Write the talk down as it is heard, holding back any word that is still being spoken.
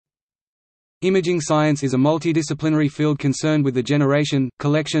Imaging science is a multidisciplinary field concerned with the generation,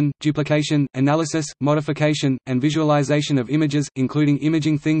 collection, duplication, analysis, modification, and visualization of images, including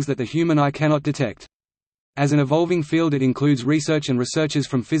imaging things that the human eye cannot detect. As an evolving field, it includes research and researchers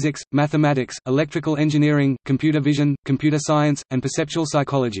from physics, mathematics, electrical engineering, computer vision, computer science, and perceptual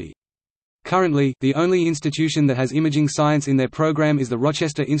psychology. Currently, the only institution that has imaging science in their program is the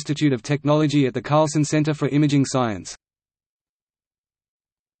Rochester Institute of Technology at the Carlson Center for Imaging Science.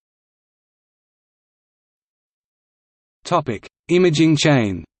 Imaging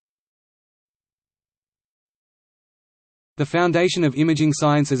chain. The foundation of imaging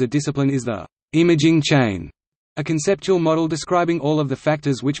science as a discipline is the imaging chain, a conceptual model describing all of the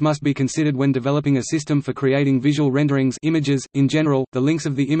factors which must be considered when developing a system for creating visual renderings images. In general, the links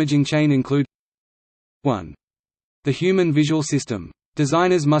of the imaging chain include 1. The human visual system.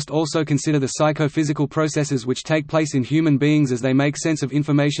 Designers must also consider the psychophysical processes which take place in human beings as they make sense of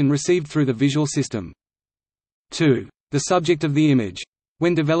information received through the visual system. 2. The subject of the image.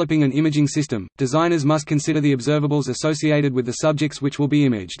 When developing an imaging system, designers must consider the observables associated with the subjects which will be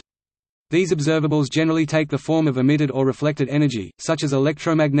imaged. These observables generally take the form of emitted or reflected energy, such as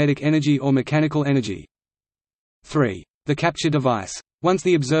electromagnetic energy or mechanical energy. 3. The capture device. Once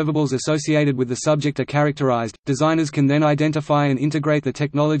the observables associated with the subject are characterized, designers can then identify and integrate the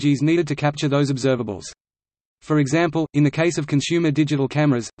technologies needed to capture those observables. For example, in the case of consumer digital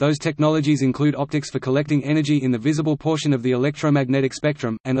cameras, those technologies include optics for collecting energy in the visible portion of the electromagnetic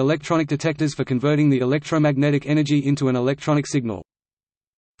spectrum, and electronic detectors for converting the electromagnetic energy into an electronic signal.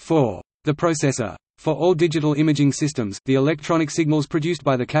 4. The processor. For all digital imaging systems, the electronic signals produced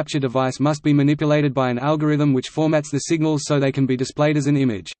by the capture device must be manipulated by an algorithm which formats the signals so they can be displayed as an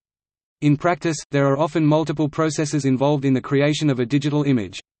image. In practice, there are often multiple processes involved in the creation of a digital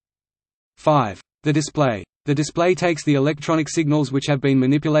image. 5. The display. The display takes the electronic signals which have been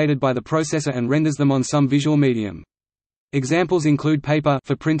manipulated by the processor and renders them on some visual medium. Examples include paper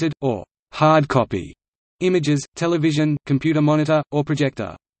for printed, or hard copy images, television, computer monitor, or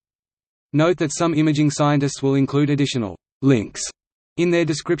projector. Note that some imaging scientists will include additional links in their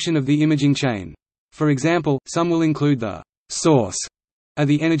description of the imaging chain. For example, some will include the source of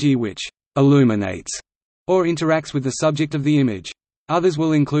the energy which illuminates or interacts with the subject of the image. Others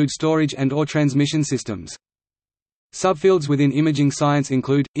will include storage and/or transmission systems. Subfields within imaging science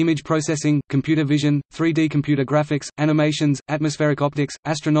include image processing, computer vision, 3D computer graphics, animations, atmospheric optics,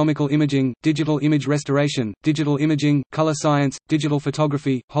 astronomical imaging, digital image restoration, digital imaging, color science, digital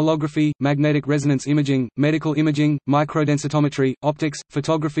photography, holography, magnetic resonance imaging, medical imaging, microdensitometry, optics,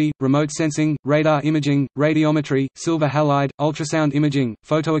 photography, remote sensing, radar imaging, radiometry, silver halide, ultrasound imaging,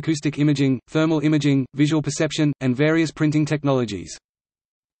 photoacoustic imaging, thermal imaging, visual perception, and various printing technologies.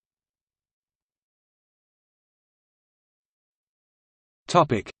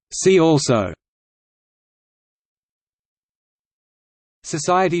 See also: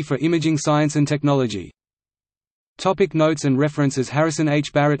 Society for Imaging Science and Technology. Notes and references: Harrison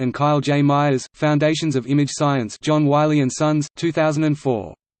H. Barrett and Kyle J. Myers, Foundations of Image Science, John Wiley & Sons,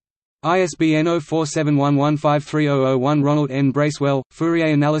 2004. ISBN 0471153001. Ronald N. Bracewell,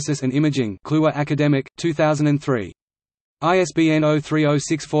 Fourier Analysis and Imaging, Kluwer Academic, 2003. ISBN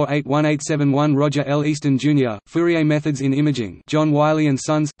 0306481871. Roger L. Easton, Jr., Fourier Methods in Imaging, John Wiley &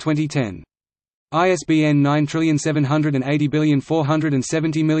 Sons, 2010. ISBN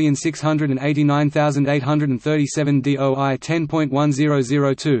 9780470689837. DOI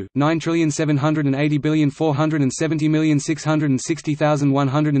 10.1002,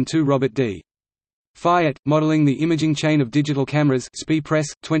 9780470660102. Robert D. Fayette, Modeling the Imaging Chain of Digital Cameras, SPIE Press,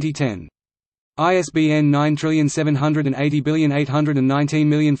 2010. ISBN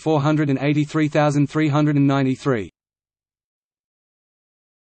 9780119483393.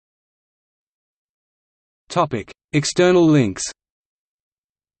 External links: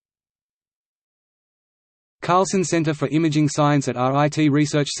 Carlson Center for Imaging Science at RIT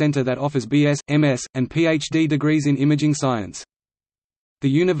Research Center that offers BS, MS, and PhD degrees in imaging science. The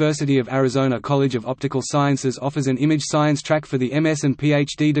University of Arizona College of Optical Sciences offers an image science track for the MS and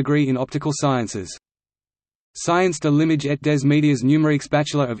PhD degree in optical sciences. Sciences de l'image et des médias numériques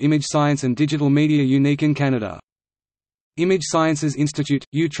Bachelor of Image Science and Digital Media unique in Canada. Image Sciences Institute,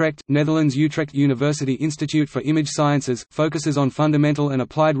 Utrecht, Netherlands. Utrecht University Institute for Image Sciences, focuses on fundamental and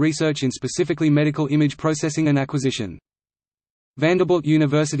applied research in specifically medical image processing and acquisition. Vanderbilt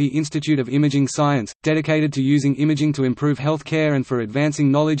University Institute of Imaging Science, dedicated to using imaging to improve health care and for advancing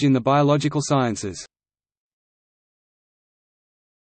knowledge in the biological sciences.